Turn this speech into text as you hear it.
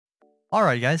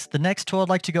Alright guys, the next tool I'd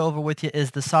like to go over with you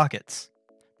is the sockets.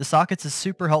 The sockets is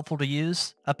super helpful to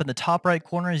use. Up in the top right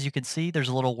corner, as you can see, there's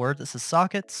a little word that says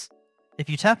sockets. If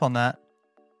you tap on that,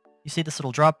 you see this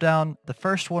little drop down. The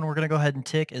first one we're going to go ahead and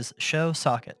tick is show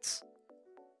sockets.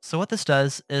 So what this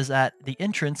does is at the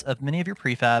entrance of many of your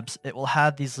prefabs, it will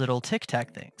have these little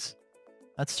tic-tac things.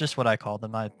 That's just what I call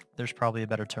them. There's probably a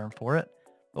better term for it.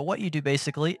 But what you do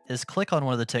basically is click on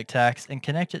one of the tic-tacs and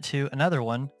connect it to another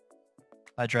one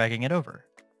by dragging it over.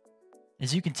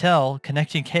 As you can tell,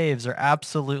 connecting caves are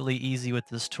absolutely easy with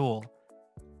this tool.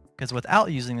 Because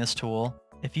without using this tool,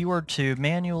 if you were to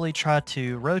manually try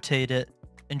to rotate it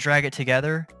and drag it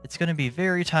together, it's going to be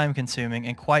very time consuming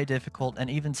and quite difficult, and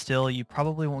even still, you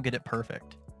probably won't get it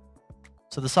perfect.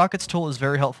 So the sockets tool is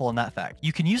very helpful in that fact.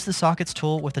 You can use the sockets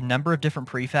tool with a number of different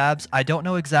prefabs. I don't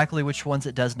know exactly which ones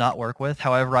it does not work with.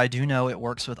 However, I do know it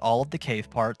works with all of the cave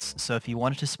parts. So if you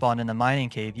wanted to spawn in the mining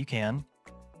cave, you can.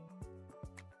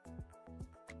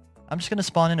 I'm just going to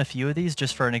spawn in a few of these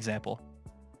just for an example.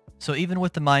 So even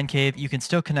with the mine cave, you can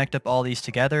still connect up all these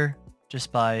together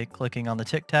just by clicking on the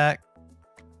tic-tac,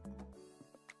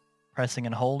 pressing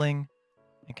and holding,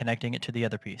 and connecting it to the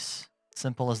other piece.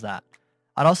 Simple as that.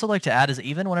 I'd also like to add is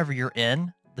even whenever you're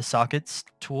in the sockets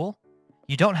tool,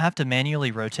 you don't have to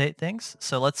manually rotate things.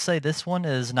 So let's say this one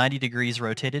is 90 degrees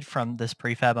rotated from this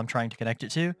prefab I'm trying to connect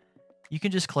it to. You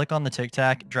can just click on the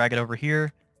tic-tac, drag it over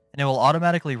here, and it will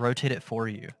automatically rotate it for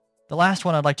you. The last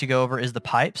one I'd like to go over is the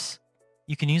pipes.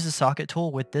 You can use the socket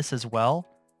tool with this as well,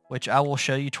 which I will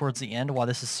show you towards the end why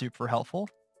this is super helpful.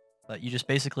 But you just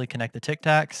basically connect the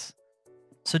tic-tacs.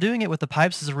 So doing it with the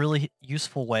pipes is a really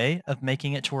useful way of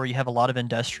making it to where you have a lot of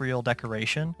industrial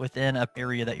decoration within an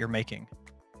area that you're making.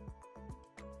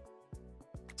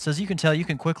 So as you can tell, you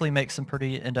can quickly make some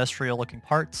pretty industrial looking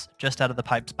parts just out of the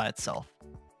pipes by itself.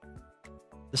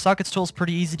 The sockets tool is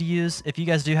pretty easy to use. If you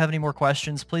guys do have any more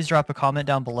questions, please drop a comment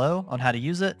down below on how to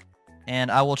use it, and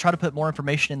I will try to put more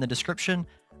information in the description.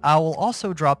 I will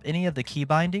also drop any of the key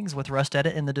bindings with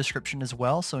RustEdit in the description as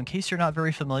well, so in case you're not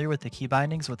very familiar with the key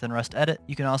bindings within RustEdit,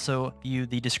 you can also view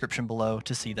the description below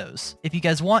to see those. If you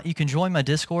guys want, you can join my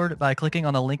Discord by clicking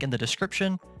on the link in the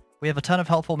description. We have a ton of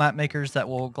helpful map makers that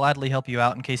will gladly help you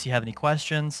out in case you have any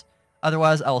questions.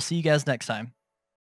 Otherwise, I will see you guys next time.